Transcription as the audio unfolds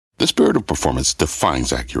The spirit of performance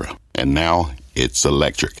defines Acura, and now it's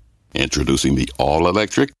electric. Introducing the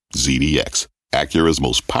all-electric ZDX, Acura's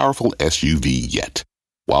most powerful SUV yet.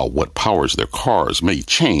 While what powers their cars may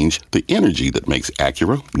change, the energy that makes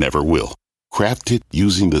Acura never will. Crafted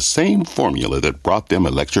using the same formula that brought them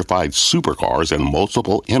electrified supercars and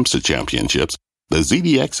multiple IMSA championships, the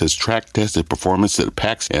ZDX has track-tested performance that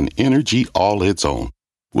packs an energy all its own.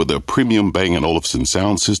 With a premium Bang & Olufsen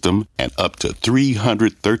sound system and up to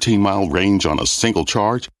 313-mile range on a single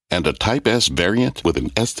charge, and a Type S variant with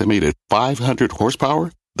an estimated 500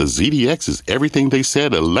 horsepower, the ZDX is everything they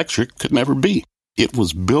said electric could never be. It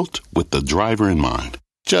was built with the driver in mind,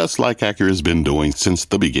 just like Acura's been doing since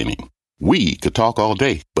the beginning. We could talk all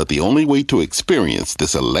day, but the only way to experience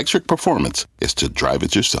this electric performance is to drive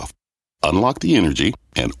it yourself. Unlock the energy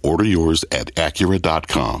and order yours at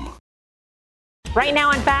Acura.com. Right now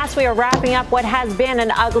on Fast, we are wrapping up what has been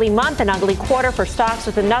an ugly month, an ugly quarter for stocks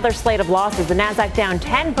with another slate of losses. The Nasdaq down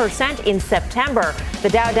 10% in September. The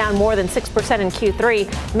Dow down more than 6% in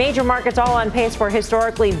Q3. Major markets all on pace for a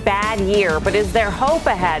historically bad year. But is there hope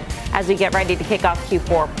ahead as we get ready to kick off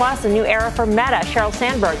Q4? Plus, a new era for Meta. Sheryl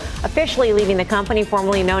Sandberg officially leaving the company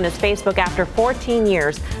formerly known as Facebook after 14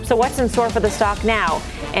 years. So what's in store for the stock now?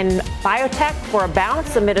 And biotech for a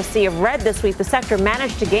bounce amid a sea of red this week. The sector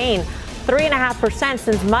managed to gain 3.5%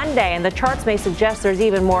 since Monday, and the charts may suggest there's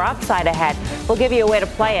even more upside ahead. We'll give you a way to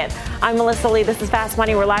play it. I'm Melissa Lee. This is Fast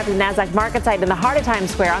Money. We're live at the NASDAQ market site in the heart of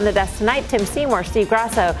Times Square. On the desk tonight, Tim Seymour, Steve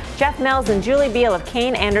Grasso, Jeff Mills, and Julie Beal of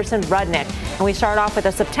Kane Anderson Rudnick. And we start off with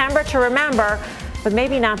a September to remember, but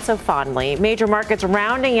maybe not so fondly. Major markets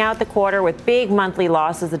rounding out the quarter with big monthly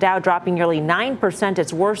losses. The Dow dropping nearly 9%,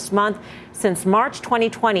 its worst month since March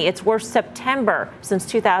 2020, its worst September since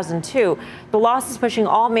 2002. The losses pushing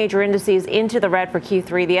all major indices into the red for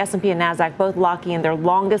Q3. The S&P and Nasdaq both locking in their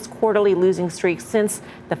longest quarterly losing streak since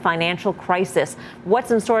the financial crisis. What's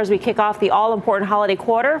in store as we kick off the all-important holiday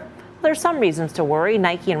quarter? There's some reasons to worry.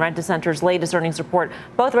 Nike and Rent-A-Center's latest earnings report,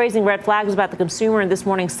 both raising red flags about the consumer, and this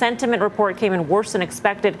morning's sentiment report came in worse than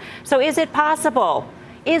expected. So is it possible?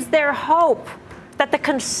 Is there hope that the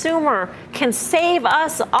consumer can save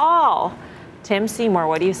us all? Tim Seymour,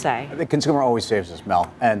 what do you say? The consumer always saves us,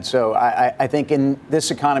 Mel. And so I think in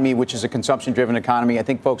this economy, which is a consumption-driven economy, I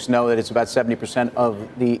think folks know that it's about 70% of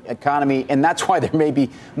the economy. And that's why there may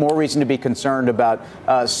be more reason to be concerned about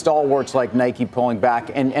stalwarts like Nike pulling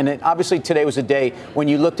back. And obviously today was a day when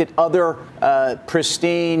you looked at other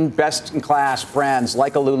pristine, best-in-class brands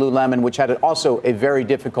like a Lululemon, which had also a very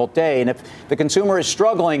difficult day. And if the consumer is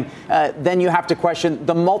struggling, then you have to question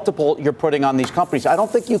the multiple you're putting on these companies. I don't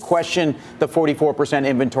think you question the 44%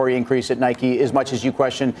 inventory increase at Nike as much as you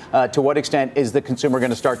question to what extent is the consumer going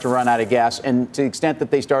to start to run out of gas, and to the extent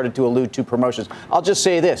that they started to allude to promotions. I'll just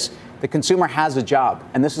say this. The consumer has a job.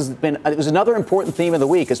 And this has been, it was another important theme of the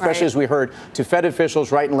week, especially as we heard to Fed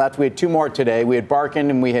officials right and left. We had two more today. We had Barkin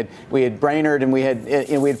and we had Brainerd, and we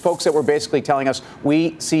had folks that were basically telling us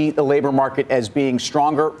we see the labor market as being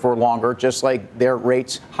stronger for longer, just like their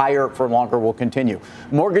rates higher for longer will continue.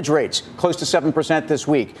 Mortgage rates close to 7% this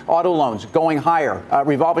week. Auto loans going higher.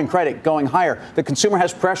 Revolving credit going higher. The consumer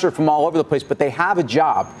has pressure from all over the place, but they have a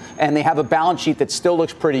job and they have a balance sheet that still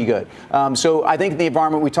looks pretty good. So I think in the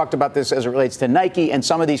environment, we talked about this as it relates to Nike and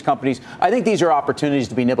some of these companies. I think these are opportunities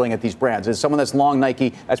to be nibbling at these brands. As someone that's long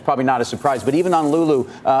Nike, that's probably not a surprise. But even on Lulu,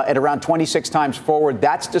 at around 26 times forward,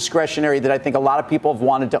 that's discretionary that I think a lot of people have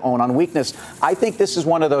wanted to own on weakness. I think this is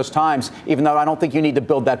one of those times, even though I don't think you need to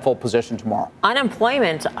build that full position tomorrow.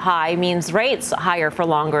 Unemployment high means rates higher for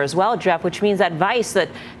longer as well, Jeff, which means that vice that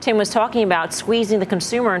Tim was talking about, squeezing the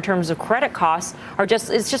consumer in terms of credit costs,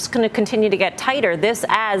 it's just going to continue to get tighter. This,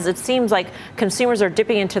 as it seems like consumers are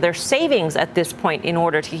dipping into their savings at this point in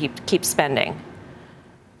order to keep spending.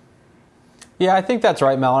 Yeah, I think that's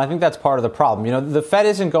right, Mel, and I think that's part of the problem. You know, the Fed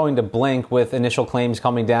isn't going to blink with initial claims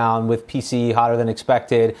coming down, with PCE hotter than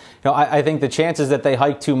expected. You know, I think the chances that they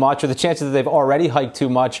hike too much, or the chances that they've already hiked too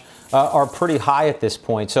much, are pretty high at this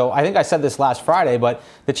point. So I think I said this last Friday, but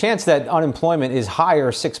the chance that unemployment is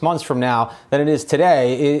higher 6 months from now than it is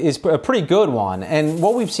today is a pretty good one. And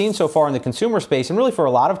what we've seen so far in the consumer space, and really for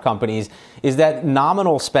a lot of companies, is that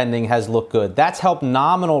nominal spending has looked good. That's helped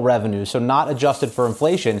nominal revenue, so not adjusted for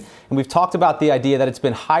inflation. And we've talked about the idea that it's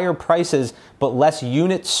been higher prices but less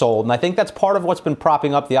units sold. And I think that's part of what's been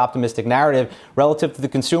propping up the optimistic narrative relative to the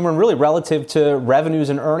consumer and really relative to revenues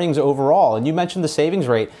and earnings overall. And you mentioned the savings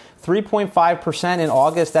rate, 3.5% in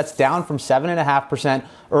August. That's down from 7.5%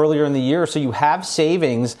 earlier in the year. So you have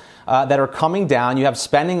savings that are coming down. You have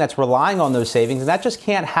spending that's relying on those savings, and that just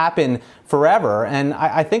can't happen forever. And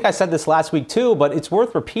I think I said this last week too, but it's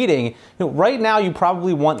worth repeating. Right now, you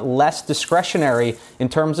probably want less discretionary in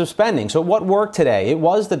terms of spending. So what worked today? It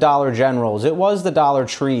was the Dollar Generals. It was the Dollar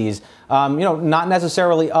Trees. Not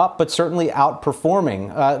necessarily up, but certainly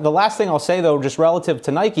outperforming. The last thing I'll say, though, just relative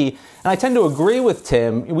to Nike, and I tend to agree with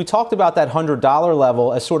Tim, we talked about that $100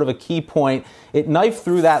 level as sort of a key point. It knifed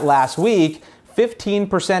through that last week.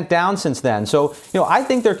 15% down since then. So, I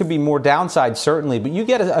think there could be more downside, certainly, but you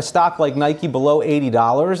get a stock like Nike below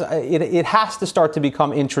 $80, it has to start to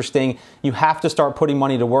become interesting. You have to start putting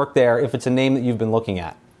money to work there if it's a name that you've been looking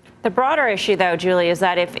at. The broader issue, though, Julie, is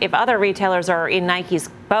that if other retailers are in Nike's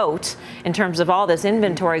boat in terms of all this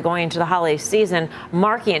inventory going into the holiday season,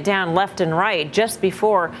 marking it down left and right just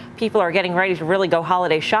before people are getting ready to really go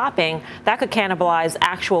holiday shopping, that could cannibalize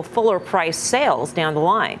actual fuller price sales down the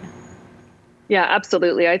line. Yeah,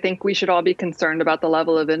 absolutely. I think we should all be concerned about the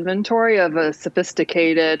level of inventory of a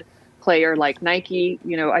sophisticated player like Nike.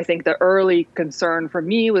 I think the early concern for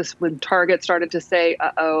me was when Target started to say,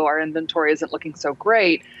 our inventory isn't looking so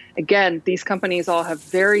great. Again, these companies all have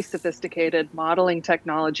very sophisticated modeling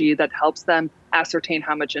technology that helps them ascertain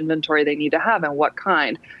how much inventory they need to have and what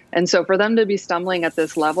kind. And so for them to be stumbling at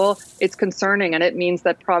this level, it's concerning. And it means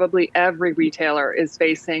that probably every retailer is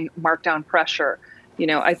facing markdown pressure.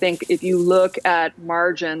 I think if you look at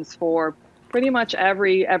margins for pretty much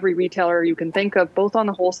every retailer you can think of, both on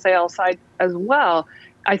the wholesale side as well,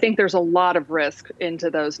 I think there's a lot of risk into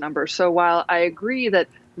those numbers. So while I agree that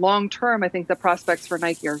long term, I think the prospects for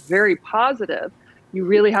Nike are very positive, you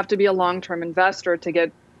really have to be a long-term investor to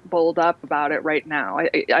get bowled up about it right now.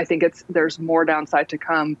 I think there's more downside to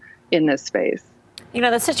come in this space.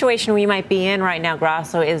 The situation we might be in right now,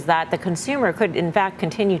 Grasso, is that the consumer could, in fact,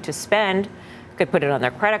 continue to spend, could put it on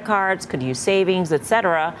their credit cards, could use savings, et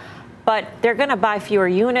cetera. But they're going to buy fewer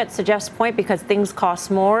units, to Jeff's point, because things cost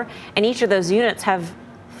more. And each of those units have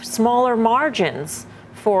smaller margins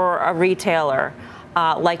for a retailer,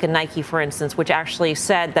 like a Nike, for instance, which actually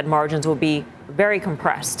said that margins will be very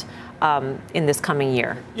compressed in this coming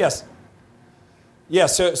year. Yes. Yeah,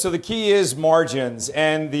 so the key is margins.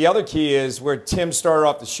 And the other key is where Tim started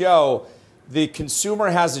off the show. The consumer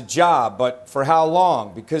has a job, but for how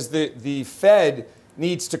long? Because the Fed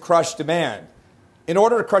needs to crush demand. In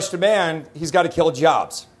order to crush demand, he's got to kill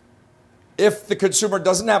jobs. If the consumer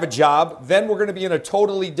doesn't have a job, then we're going to be in a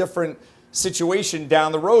totally different situation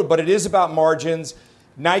down the road. But it is about margins.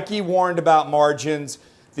 Nike warned about margins.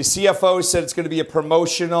 The CFO said it's going to be a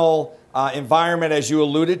promotional environment, as you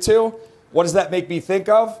alluded to. What does that make me think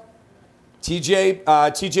of?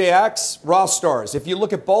 TJX, Ross Stores. If you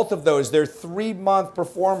look at both of those, their 3-month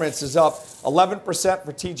performance is up 11%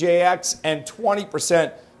 for TJX and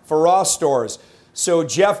 20% for Ross Stores. So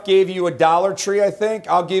Jeff gave you a Dollar Tree, I think.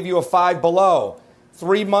 I'll give you a Five Below.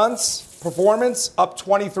 3 months performance up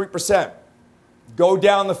 23%. Go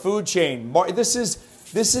down the food chain. This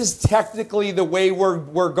is technically the way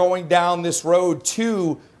we're going down this road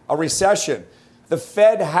to a recession. The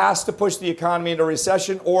Fed has to push the economy into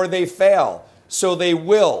recession or they fail. So they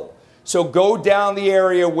will. So go down the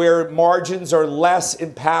area where margins are less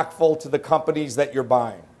impactful to the companies that you're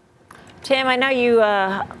buying. Tim, I know you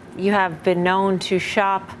have been known to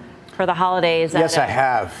shop for the holidays yes, at I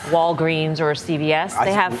have. Walgreens or CVS.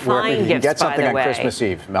 They have fine gifts, get something by the on way. Christmas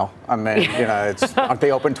Eve, Mel. I mean, aren't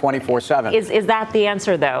they open 24/7? Is that the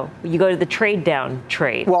answer, though? You go to the trade down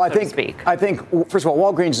trade, well, so to speak. I think, first of all,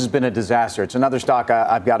 Walgreens has been a disaster. It's another stock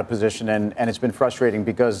I've got a position in, and it's been frustrating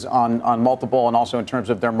because on multiple and also in terms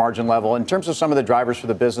of their margin level, in terms of some of the drivers for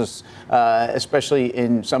the business, especially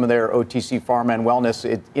in some of their OTC pharma and wellness,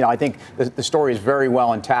 I think the story is very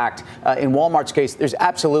well intact. In Walmart's case, there's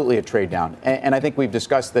absolutely a trade down, and I think we've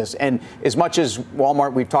discussed this. And as much as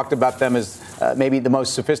Walmart, we've talked about them as maybe the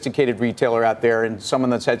most sophisticated retailer out there and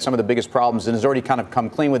someone that's had some of the biggest problems and has already kind of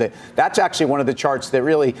come clean with it. That's actually one of the charts that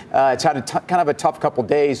really it's had kind of a tough couple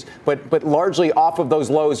days, but largely off of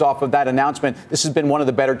those lows, off of that announcement, this has been one of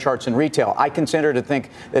the better charts in retail. I consider to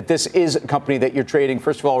think that this is a company that you're trading,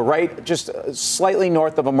 first of all, right, just slightly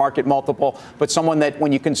north of a market multiple, but someone that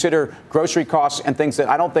when you consider grocery costs and things that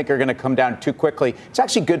I don't think are going to come down too quickly, it's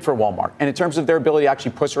actually good for Walmart. And in terms of their ability to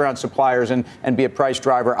actually push around suppliers and be a price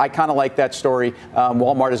driver, I kind of like that story.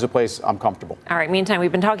 Walmart is a place I'm comfortable. All right. Meantime,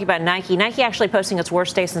 we've been talking about Nike. Nike actually posting its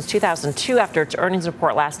worst day since 2002 after its earnings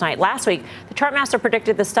report last night. Last week, the chartmaster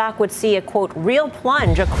predicted the stock would see a, quote, real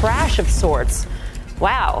plunge, a crash of sorts.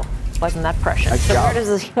 Wow. Wasn't that prescient? Nice so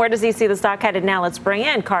job. where does he see the stock headed now? Let's bring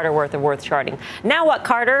in Carter Worth of Worth Charting. Now what,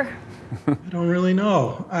 Carter? I don't really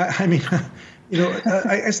know. I mean,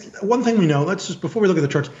 one thing we know, before we look at the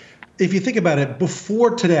charts, if you think about it,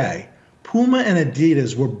 before today, Puma and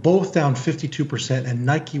Adidas were both down 52% and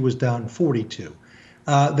Nike was down 42%.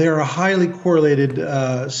 They're a highly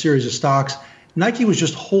correlated series of stocks. Nike was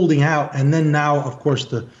just holding out, and then now, of course,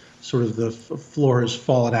 the floor has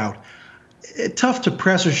fallen out. Tough to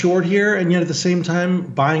press a short here, and yet at the same time,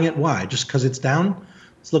 buying it. Why? Just because it's down?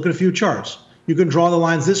 Let's look at a few charts. You can draw the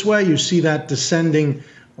lines this way. You see that descending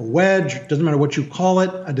wedge, doesn't matter what you call it,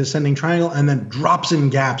 a descending triangle, and then drops in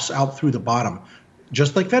gaps out through the bottom,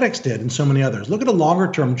 just like FedEx did and so many others. Look at a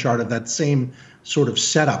longer-term chart of that same sort of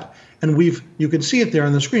setup. And you can see it there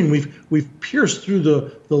on the screen. We've pierced through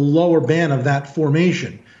the lower band of that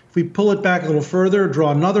formation. If we pull it back a little further,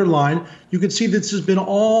 draw another line, you can see this has been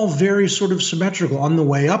all very sort of symmetrical. On the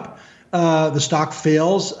way up, the stock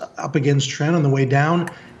fails up against trend on the way down.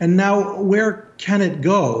 And now where can it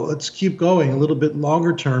go? Let's keep going a little bit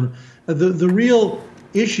longer term. The real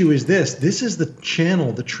issue is this. This is the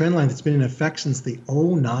channel, the trend line that's been in effect since the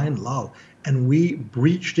 2009 low. And we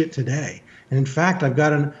breached it today. And in fact, I've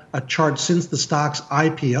got a chart since the stock's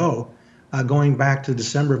IPO going back to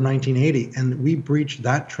December of 1980, and we breached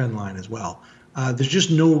that trend line as well. There's just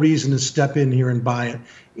no reason to step in here and buy it.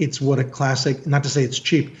 It's what a classic, not to say it's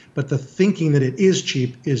cheap, but the thinking that it is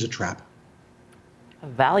cheap is a trap. A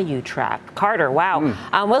value trap. Carter,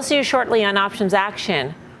 wow. We'll see you shortly on Options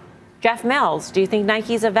Action. Jeff Mills, do you think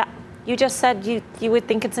Nike's you just said you would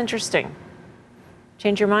think it's interesting.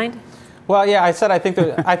 Change your mind? Well, yeah, I said I think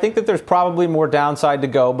that there's probably more downside to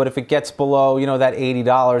go, but if it gets below, that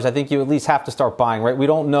 $80, I think you at least have to start buying, right? We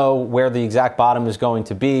don't know where the exact bottom is going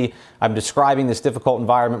to be. I'm describing this difficult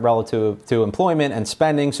environment relative to employment and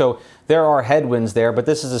spending, so there are headwinds there, but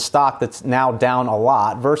this is a stock that's now down a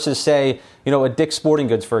lot versus, say, a Dick's Sporting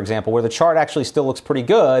Goods, for example, where the chart actually still looks pretty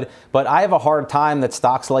good, but I have a hard time that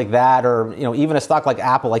stocks like that or, even a stock like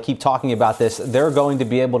Apple, I keep talking about this, they're going to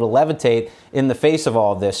be able to levitate in the face of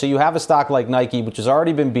all of this. So you have a stock like Nike, which has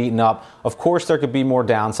already been beaten up. Of course, there could be more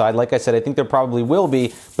downside. Like I said, I think there probably will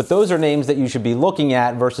be, but those are names that you should be looking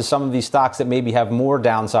at versus some of these stocks that maybe have more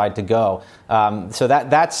downside to go. So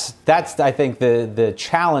that's I think the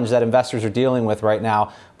challenge that investors are dealing with right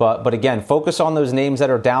now. But again, focus on those names that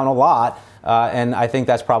are down a lot, and I think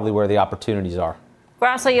that's probably where the opportunities are.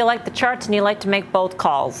 Grasso, you like the charts and you like to make bold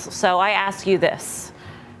calls. So I ask you this.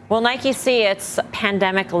 Will Nike see its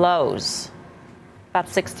pandemic lows? About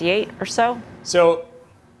 68 or so? So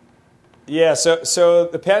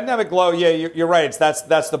the pandemic low, you're right. That's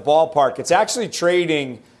the ballpark. It's actually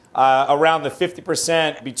trading around the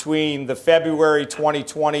 50% between the February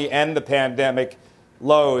 2020 and the pandemic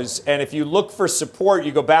lows. And if you look for support,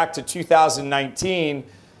 you go back to 2019,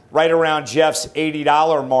 right around Jeff's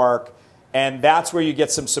 $80 mark, and that's where you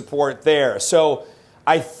get some support there. So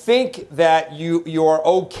I think that you're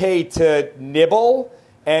okay to nibble.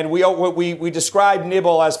 And we describe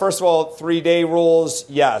nibble as, first of all, 3-day rules,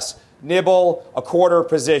 yes. Nibble, a quarter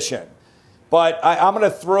position. But I'm going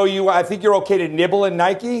to throw you, I think you're okay to nibble in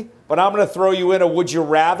Nike, but I'm going to throw you in a would you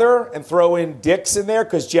rather and throw in Dick's in there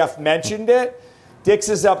because Jeff mentioned it. Dick's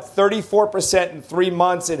is up 34% in 3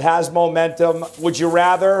 months. It has momentum. Would you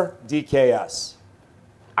rather? DKS.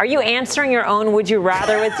 Are you answering your own would you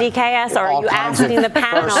rather with DKS, or are you asking the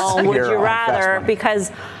panel would you rather?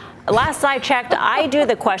 Because last I checked, I do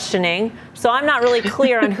the questioning, so I'm not really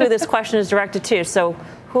clear on who this question is directed to. So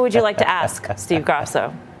who would you like to ask, Steve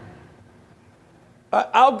Grasso?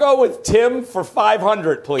 I'll go with Tim for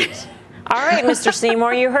 500, please. All right, Mr.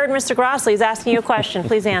 Seymour, you heard Mr. Grasso. He's asking you a question.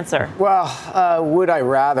 Please answer. Well, would I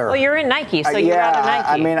rather? Well, you're in Nike, so you'd rather Nike.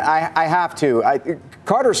 I mean, I have to.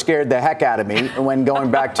 Carter scared the heck out of me when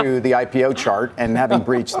going back to the IPO chart and having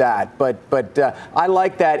breached that. But I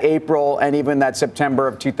like that April and even that September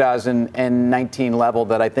of 2019 level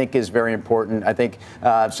that I think is very important. I think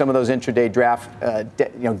some of those intraday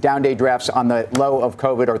down day drafts on the low of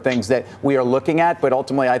COVID are things that we are looking at. But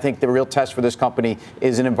ultimately, I think the real test for this company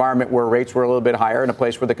is an environment where rates were a little bit higher in a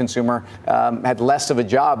place where the consumer had less of a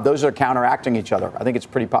job. Those are counteracting each other. I think it's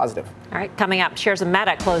pretty positive. All right, coming up, shares of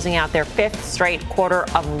Meta closing out their 5th straight quarter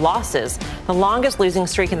of losses, the longest losing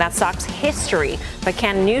streak in that stock's history. But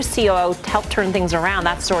can new COO help turn things around?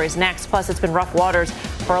 That story's next. Plus, it's been rough waters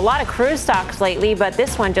for a lot of cruise stocks lately, but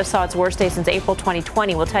this one just saw its worst day since April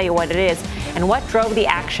 2020. We'll tell you what it is and what drove the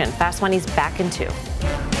action. Fast Money's back in 2.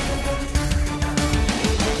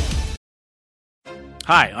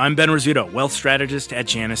 Hi, I'm Ben Rizzuto, wealth strategist at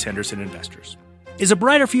Janus Henderson Investors. Is a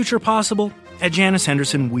brighter future possible? At Janus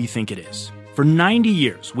Henderson, we think it is. For 90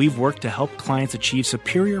 years, we've worked to help clients achieve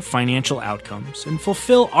superior financial outcomes and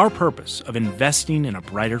fulfill our purpose of investing in a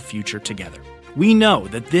brighter future together. We know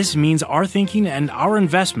that this means our thinking and our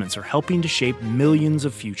investments are helping to shape millions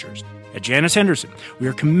of futures. At Janus Henderson, we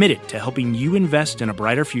are committed to helping you invest in a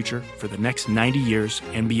brighter future for the next 90 years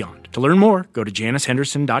and beyond. To learn more, go to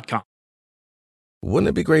janushenderson.com. Wouldn't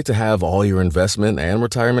it be great to have all your investment and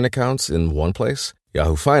retirement accounts in one place?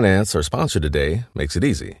 Yahoo Finance, our sponsor today, makes it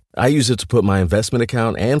easy. I use it to put my investment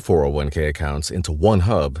account and 401k accounts into one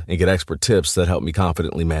hub and get expert tips that help me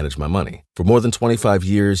confidently manage my money. For more than 25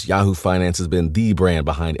 years, Yahoo Finance has been the brand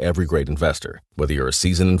behind every great investor. Whether you're a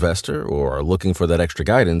seasoned investor or are looking for that extra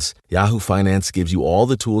guidance, Yahoo Finance gives you all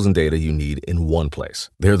the tools and data you need in one place.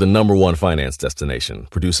 They're the #1 finance destination,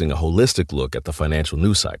 producing a holistic look at the financial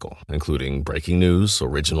news cycle, including breaking news,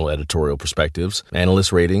 original editorial perspectives,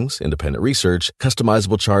 analyst ratings, independent research,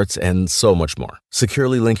 customizable charts, and so much more.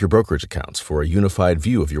 Securely link your brokerage accounts for a unified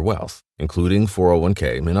view of your wealth, including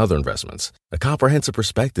 401k and other investments. A comprehensive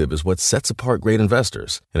perspective is what sets apart great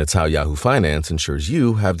investors, and it's how Yahoo Finance ensures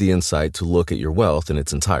you have the insight to look at your wealth in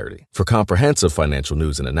its entirety. For comprehensive financial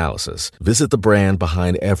news and analysis, visit the brand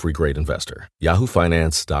behind every great investor,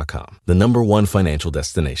 yahoofinance.com, the #1 financial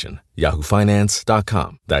destination,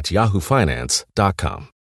 yahoofinance.com. That's yahoofinance.com.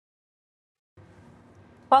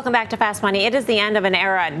 Welcome back to Fast Money. It is the end of an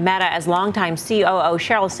era at Meta as longtime COO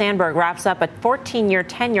Sheryl Sandberg wraps up a 14-year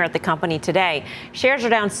tenure at the company today. Shares are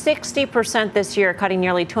down 60% this year, cutting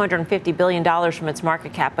nearly $250 billion from its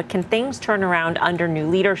market cap. But can things turn around under new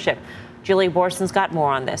leadership? Julia Boorstin's got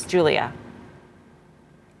more on this. Julia.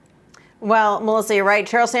 Well, Melissa, you're right.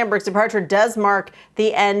 Sheryl Sandberg's departure does mark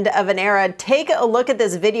the end of an era. Take a look at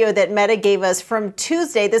this video that Meta gave us from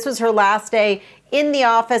Tuesday. This was her last day in the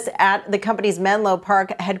office at the company's Menlo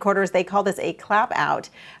Park headquarters. They call this a clap out.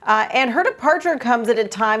 And her departure comes at a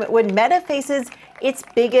time when Meta faces its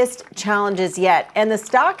biggest challenges yet. And the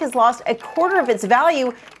stock has lost a quarter of its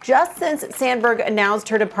value just since Sandberg announced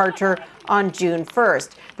her departure on June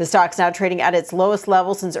 1st. The stock's now trading at its lowest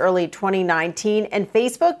level since early 2019, and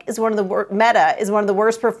Facebook is Meta is one of the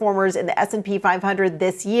worst performers in the S&P 500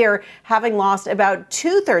 this year, having lost about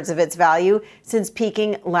 2/3 of its value since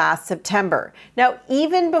peaking last September. Now,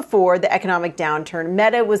 even before the economic downturn,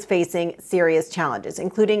 Meta was facing serious challenges,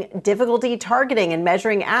 including difficulty targeting and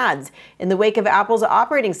measuring ads in the wake of Apple's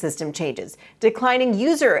operating system changes, declining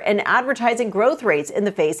user and advertising growth rates in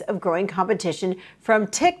the face of growing competition from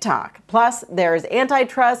TikTok. Plus, there's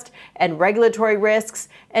antitrust and regulatory risks.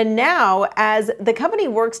 And now, as the company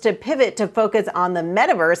works to pivot to focus on the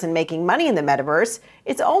metaverse and making money in the metaverse,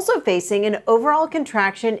 it's also facing an overall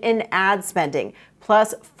contraction in ad spending,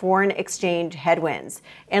 plus foreign exchange headwinds.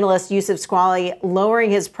 Analyst Youssef Squali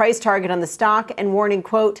lowering his price target on the stock and warning,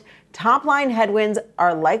 quote, top-line headwinds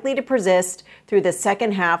are likely to persist through the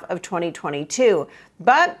second half of 2022.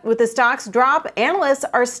 But with the stock's drop, analysts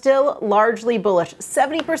are still largely bullish.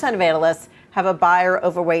 70% of analysts have a buyer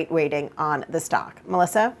overweight rating on the stock.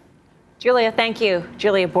 Melissa? Julia, thank you.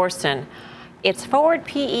 Julia Boorstin. Its forward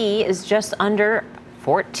PE is just under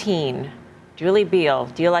 14. Julie Beal,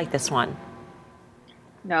 do you like this one?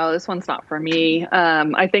 No, this one's not for me.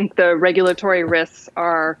 I think the regulatory risks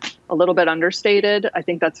are a little bit understated. I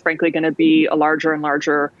think that's frankly going to be a larger and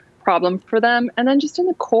larger problem for them. And then just in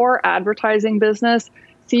the core advertising business,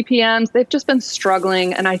 CPMs, they've just been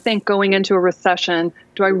struggling. And I think going into a recession,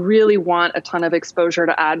 do I really want a ton of exposure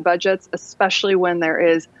to ad budgets, especially when there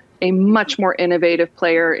is a much more innovative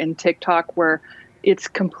player in TikTok where it's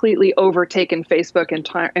completely overtaken Facebook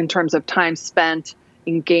in terms of time spent,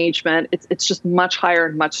 engagement. It's just much higher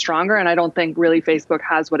and much stronger. And I don't think really Facebook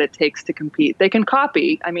has what it takes to compete. They can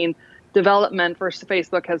copy. I mean, development for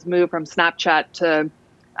Facebook has moved from Snapchat to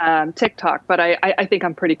TikTok, but I think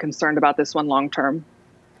I'm pretty concerned about this one long term.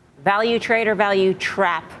 Value trade or value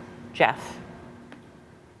trap, Jeff?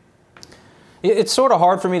 It's sort of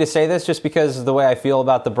hard for me to say this just because of the way I feel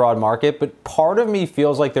about the broad market, but part of me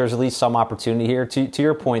feels like there's at least some opportunity here. To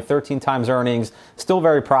your point, 13 times earnings, still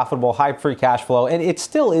very profitable, high free cash flow, and it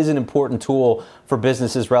still is an important tool for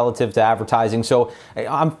businesses relative to advertising. So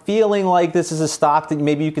I'm feeling like this is a stock that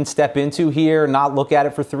maybe you can step into here, not look at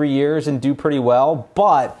it for 3 years and do pretty well.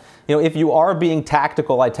 But if you are being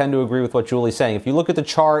tactical, I tend to agree with what Julie's saying. If you look at the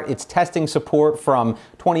chart, it's testing support from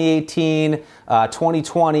 2018,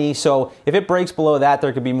 2020. So if it breaks below that,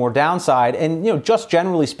 there could be more downside. And, just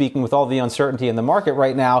generally speaking, with all the uncertainty in the market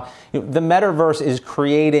right now, the metaverse is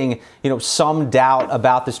creating, some doubt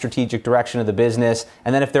about the strategic direction of the business.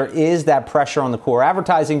 And then if there is that pressure on the core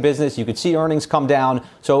advertising business, you could see earnings come down.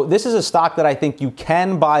 So this is a stock that I think you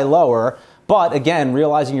can buy lower. But again,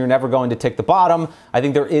 realizing you're never going to tick the bottom, I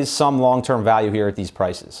think there is some long-term value here at these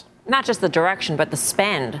prices. Not just the direction, but the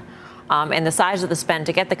spend. And the size of the spend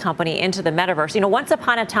to get the company into the metaverse. You know, once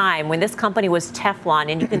upon a time when this company was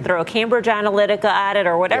Teflon and you can throw a Cambridge Analytica at it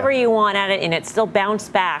or whatever you want at it and it still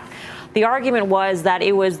bounced back, the argument was that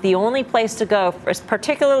it was the only place to go,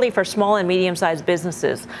 particularly for small and medium-sized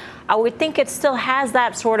businesses. I would think it still has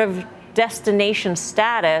that sort of destination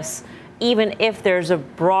status. Even if there's a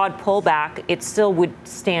broad pullback, it still would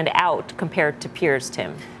stand out compared to peers,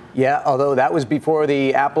 Tim. Yeah, although that was before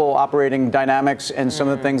the Apple operating dynamics and some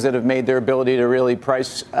of the things that have made their ability to really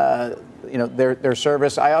price, their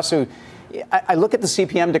service. I look at the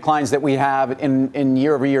CPM declines that we have in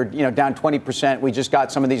year over year, down 20%. We just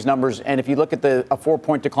got some of these numbers. And if you look at a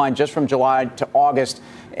 4-point decline just from July to August,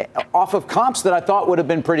 off of comps that I thought would have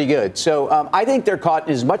been pretty good. So I think they're caught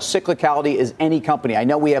in as much cyclicality as any company. I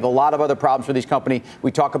know we have a lot of other problems for these companies.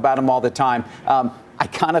 We talk about them all the time. I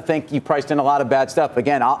kind of think you priced in a lot of bad stuff.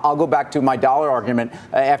 Again, I'll go back to my dollar argument.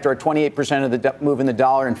 After a 28% of the move in the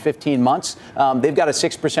dollar in 15 months, they've got a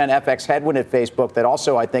 6% FX headwind at Facebook that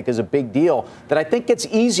also I think is a big deal that I think gets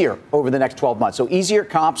easier over the next 12 months. So easier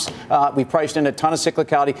comps. We priced in a ton of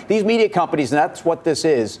cyclicality. These media companies, and that's what this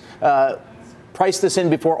is, price this in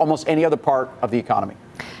before almost any other part of the economy.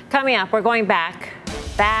 Coming up, we're going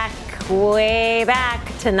way back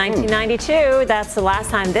to 1992. That's the last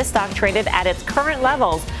time this stock traded at its current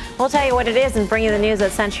levels. We'll tell you what it is and bring you the news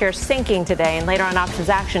that sent shares sinking today. And later on Options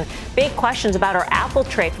Action, big questions about our Apple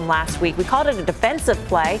trade from last week. We called it a defensive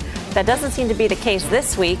play. That doesn't seem to be the case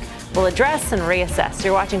this week. We'll address and reassess.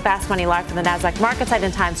 You're watching Fast Money live from the NASDAQ market site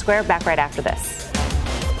in Times Square. Back right after this.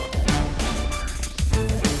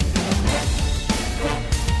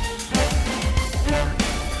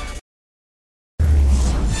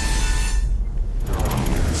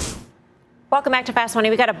 Welcome back to Fast Money.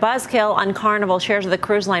 We got a buzzkill on Carnival. Shares of the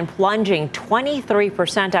cruise line plunging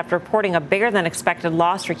 23% after reporting a bigger than expected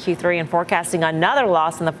loss for Q3 and forecasting another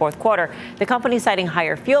loss in the fourth quarter. The company citing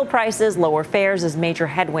higher fuel prices, lower fares as major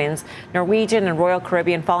headwinds. Norwegian and Royal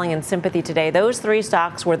Caribbean falling in sympathy today. Those three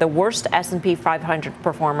stocks were the worst S&P 500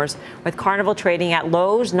 performers, with Carnival trading at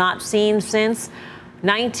lows not seen since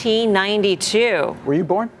 1992. Were you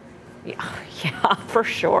born? Yeah, for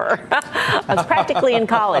sure. I was practically in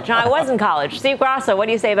college. No, I was in college. Steve Grasso, what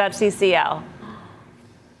do you say about CCL?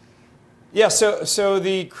 Yeah, so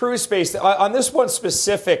the cruise space, on this one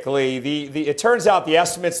specifically, it turns out the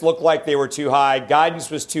estimates looked like they were too high. Guidance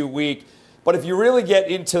was too weak. But if you really get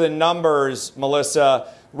into the numbers,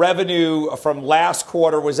 Melissa, revenue from last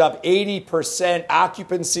quarter was up 80%.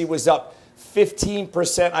 Occupancy was up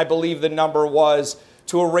 15%, I believe the number was,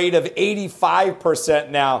 to a rate of 85%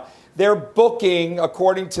 now. They're booking,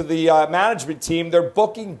 according to the management team, they're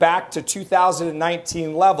booking back to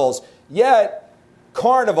 2019 levels. Yet,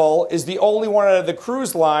 Carnival is the only one of the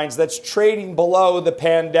cruise lines that's trading below the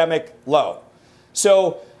pandemic low.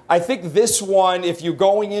 So I think this one, if you're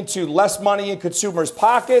going into less money in consumers'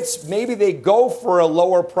 pockets, maybe they go for a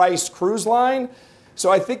lower priced cruise line.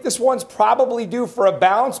 So I think this one's probably due for a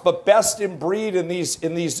bounce, but best in breed in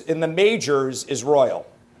the majors is Royal.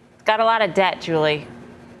 Got a lot of debt, Julie.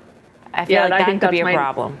 I feel like that could be a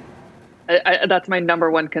problem. That's my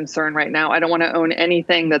number one concern right now. I don't want to own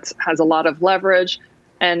anything that has a lot of leverage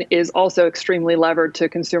and is also extremely levered to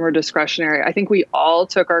consumer discretionary. I think we all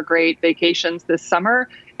took our great vacations this summer,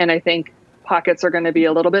 and I think pockets are going to be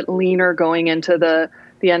a little bit leaner going into the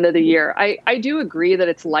end of the year. I do agree that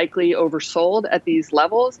it's likely oversold at these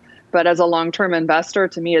levels, but as a long-term investor,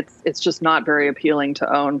 to me, it's just not very appealing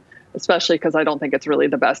to own, especially because I don't think it's really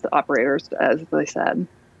the best operators, as they said.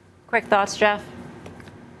 Quick thoughts, Jeff?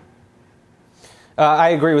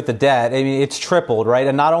 I agree with the debt. I mean, it's tripled, right?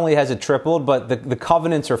 And not only has it tripled, but the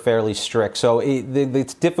covenants are fairly strict. So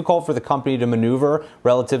it's difficult for the company to maneuver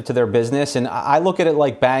relative to their business. And I look at it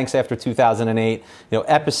like banks after 2008,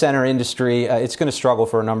 epicenter industry. It's going to struggle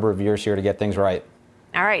for a number of years here to get things right.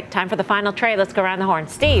 All right, time for the final trade. Let's go around the horn.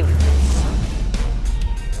 Steve.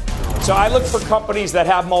 So I look for companies that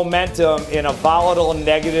have momentum in a volatile and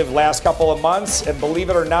negative last couple of months. And believe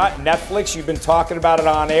it or not, Netflix, you've been talking about it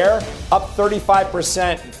on air, up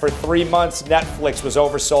 35% for 3 months. Netflix was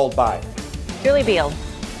oversold by. Julie Beal.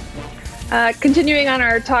 Continuing on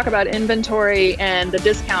our talk about inventory and the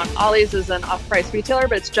discount, Ollie's is an off-price retailer,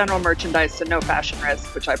 but it's general merchandise, so no fashion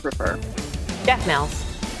risk, which I prefer. Jeff Mills.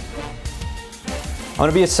 I'm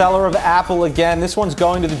going to be a seller of Apple again. This one's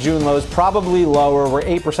going to the June lows, probably lower. We're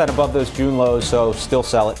 8% above those June lows, so still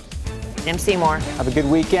sell it. Jim Seymour. Have a good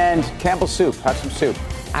weekend. Campbell's soup. Have some soup.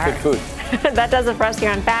 All good right. Food. That does it for us here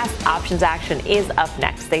on Fast. Options Action is up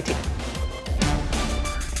next. Stay tuned.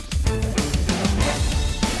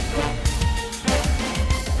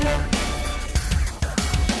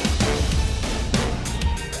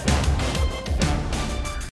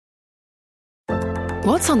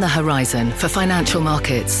 What's on the horizon for financial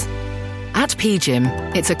markets? At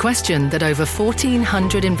PGIM, it's a question that over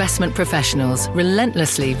 1,400 investment professionals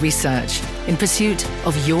relentlessly research in pursuit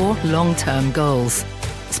of your long-term goals.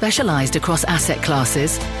 Specialized across asset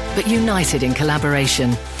classes, but united in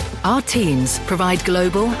collaboration, our teams provide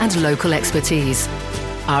global and local expertise.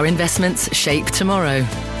 Our investments shape tomorrow,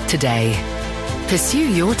 today. Pursue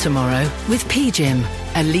your tomorrow with PGIM,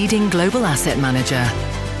 a leading global asset manager.